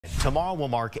Tomorrow will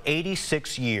mark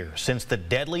 86 years since the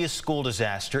deadliest school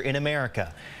disaster in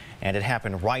America, and it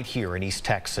happened right here in East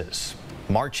Texas.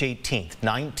 March 18th,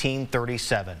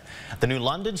 1937, the New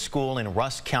London school in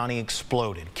Rusk County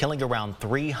exploded, killing around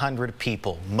 300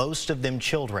 people, most of them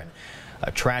children.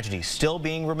 A tragedy still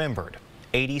being remembered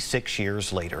 86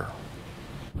 years later.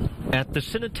 At the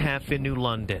cenotaph in New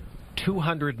London,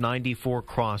 294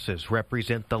 crosses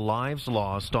represent the lives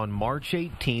lost on March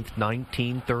 18,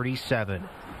 1937,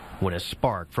 when a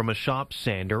spark from a shop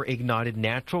sander ignited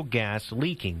natural gas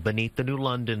leaking beneath the New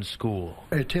London school.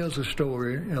 It tells a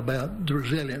story about the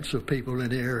resilience of people in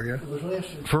the area.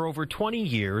 For over 20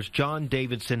 years, John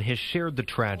Davidson has shared the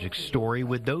tragic story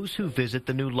with those who visit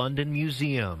the New London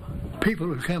Museum. People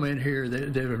who come in here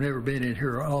that have never been in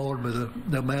here are awed by the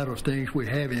amount of things we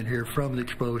have in here from the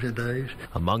explosion days.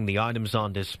 Among the items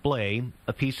on display,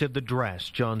 a piece of the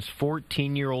dress John's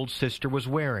 14-year-old sister was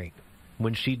wearing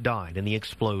when she died in the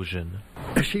explosion.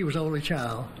 She was the only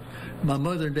child. My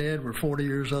mother and dad were 40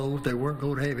 years old. They weren't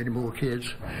going to have any more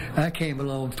kids. I came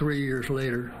along 3 years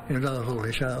later, and I was the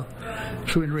only child.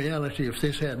 So in reality, if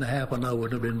this hadn't happened, I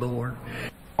wouldn't have been born.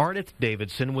 Ardith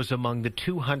Davidson was among the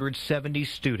 270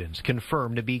 students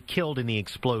confirmed to be killed in the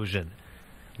explosion.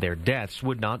 Their deaths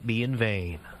would not be in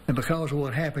vain. And because of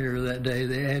what happened here that day,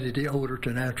 they added the odor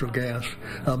to natural gas,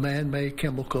 a man-made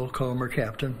chemical called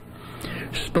mercaptan.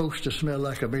 It's supposed to smell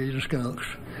like a million skunks.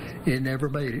 It never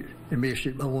made it. It missed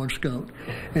it by one skunk.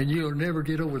 And you'll never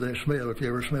get over that smell if you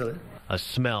ever smell it. A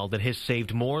smell that has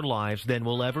saved more lives than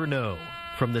we'll ever know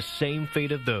from the same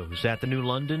fate of those at the New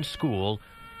London school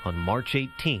on March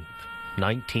 18,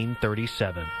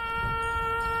 1937.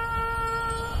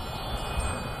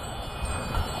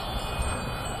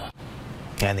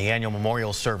 And the annual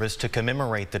memorial service to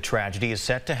commemorate the tragedy is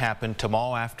set to happen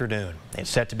tomorrow afternoon. It's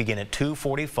set to begin at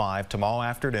 2:45 tomorrow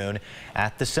afternoon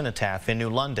at the cenotaph in New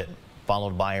London,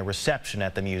 followed by a reception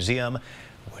at the museum,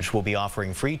 which will be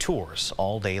offering free tours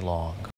all day long.